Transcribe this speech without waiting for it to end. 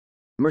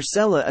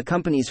Myrcella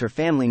accompanies her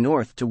family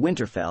north to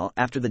Winterfell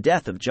after the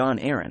death of Jon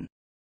Arryn.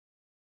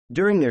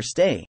 During their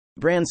stay,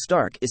 Bran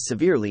Stark is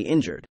severely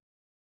injured.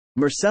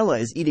 Myrcella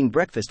is eating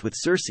breakfast with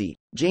Cersei,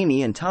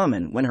 Jaime and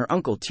Tommen when her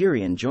uncle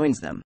Tyrion joins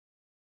them.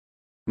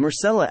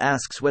 Myrcella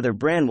asks whether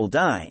Bran will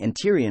die and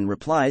Tyrion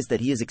replies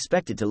that he is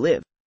expected to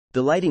live,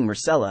 delighting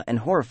Myrcella and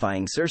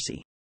horrifying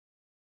Cersei.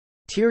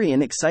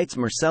 Tyrion excites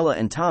Myrcella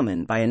and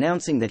Tommen by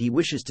announcing that he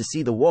wishes to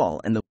see the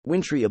Wall and the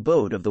wintry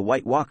abode of the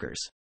White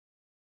Walkers.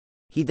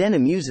 He then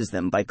amuses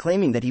them by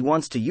claiming that he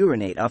wants to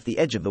urinate off the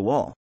edge of the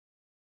wall.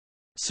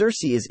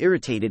 Cersei is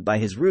irritated by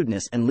his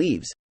rudeness and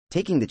leaves,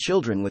 taking the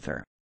children with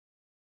her.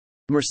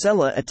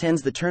 Myrcella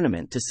attends the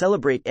tournament to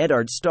celebrate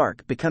Eddard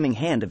Stark becoming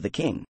Hand of the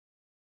King.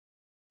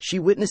 She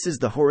witnesses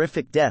the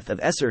horrific death of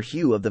Esser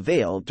Hugh of the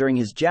Vale during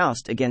his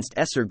joust against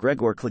Esser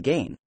Gregor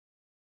Clegane.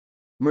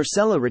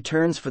 Myrcella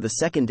returns for the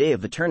second day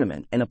of the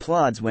tournament and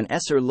applauds when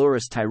Esser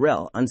Loras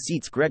Tyrell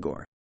unseats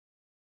Gregor.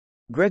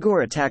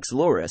 Gregor attacks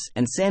Loras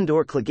and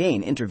Sandor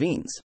Clegane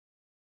intervenes.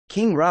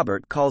 King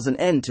Robert calls an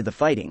end to the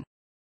fighting.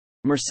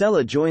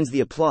 Myrcella joins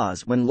the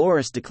applause when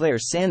Loras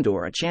declares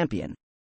Sandor a champion.